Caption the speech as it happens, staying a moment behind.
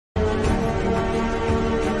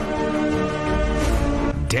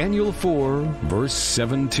Daniel 4, verse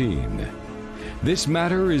 17. This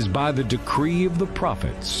matter is by the decree of the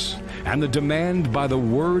prophets, and the demand by the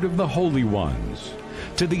word of the holy ones,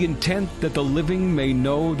 to the intent that the living may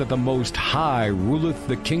know that the Most High ruleth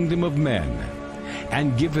the kingdom of men,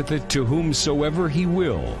 and giveth it to whomsoever he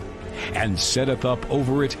will, and setteth up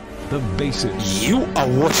over it the basis. You are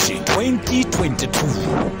watching 2022,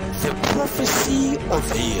 the prophecy of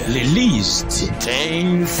the year, released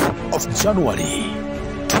 10th of January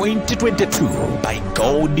 2022 by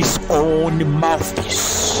God's own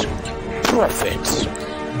mouthpiece, Prophet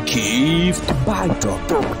Gift by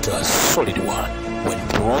Dr. Solid One. When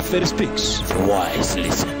prophet speaks, the wise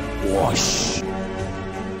listen. Wash.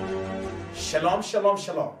 Shalom, shalom,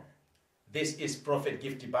 shalom. This is Prophet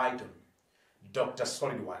Gift Biden, Dr.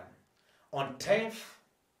 Solid One. On 10th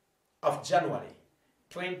of January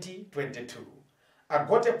 2022, I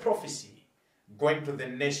got a prophecy going to the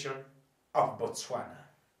nation of Botswana.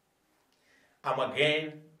 I'm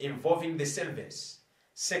again involving the same verse,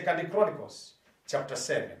 2nd Chronicles chapter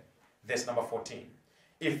 7, verse number 14.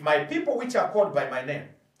 If my people which are called by my name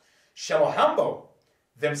shall humble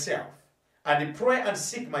themselves and pray and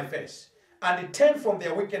seek my face and turn from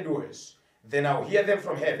their wicked ways, then I'll hear them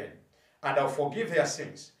from heaven and I'll forgive their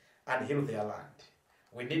sins and heal their land.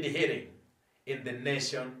 We need healing in the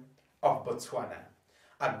nation of Botswana.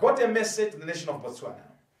 I got a message to the nation of Botswana.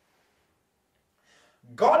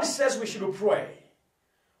 God says we should pray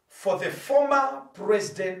for the former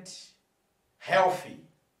president healthy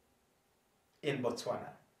in Botswana.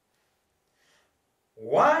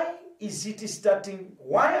 Why is it starting?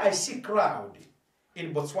 Why I see crowd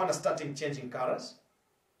in Botswana starting changing colors?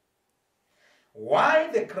 Why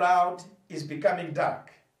the crowd is becoming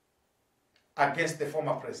dark against the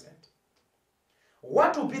former president?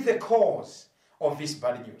 What will be the cause of this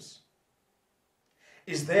bad news?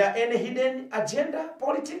 Is there any hidden agenda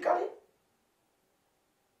politically?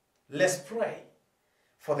 Let's pray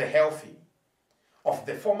for the healthy of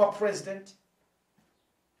the former president.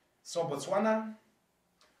 So Botswana,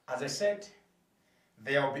 as I said,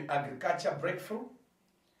 there will be agriculture breakthrough,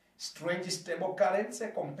 strange stable currency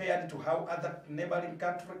compared to how other neighboring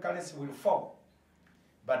country currency will fall.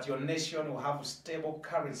 But your nation will have stable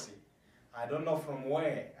currency. I don't know from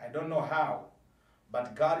where, I don't know how,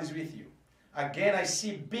 but God is with you. Again, I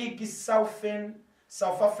see big South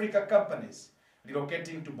Africa companies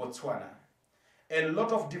relocating to Botswana. A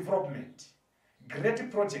lot of development,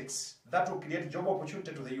 great projects that will create job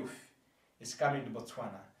opportunity to the youth is coming to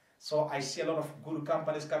Botswana. So I see a lot of good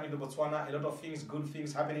companies coming to Botswana, a lot of things, good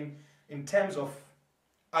things happening in terms of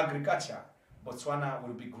agriculture. Botswana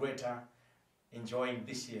will be greater enjoying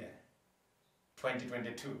this year,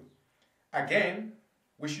 2022. Again,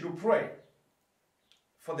 we should pray.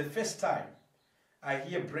 For the first time, I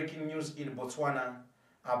hear breaking news in Botswana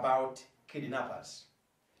about kidnappers.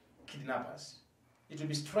 Kidnappers. It will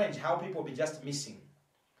be strange how people be just missing.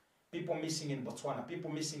 People missing in Botswana.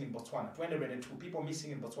 People missing in Botswana. 2022. People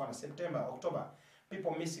missing in Botswana. September, October.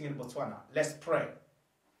 People missing in Botswana. Let's pray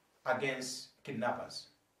against kidnappers.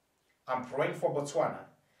 I'm praying for Botswana.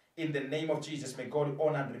 In the name of Jesus, may God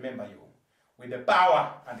honor and remember you with the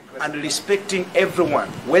power and the grace. And respecting everyone,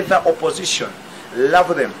 whether opposition,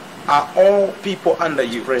 love them, are all people under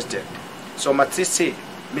you, President. So Matsisi,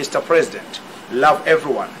 Mr. President, love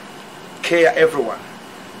everyone, care everyone.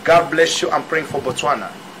 God bless you. I'm praying for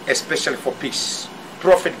Botswana, especially for peace.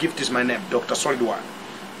 Prophet Gift is my name, Dr. Solid One.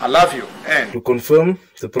 I love you. And to confirm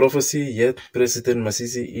the prophecy, yet President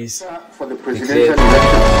Masisi is for the presidential election.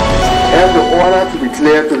 I have the honor to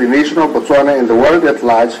declare to the nation of Botswana and the world at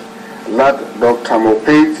large that Dr.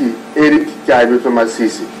 Mopeti Eric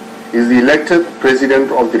Masisi is the elected President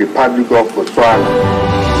of the Republic of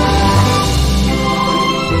Botswana.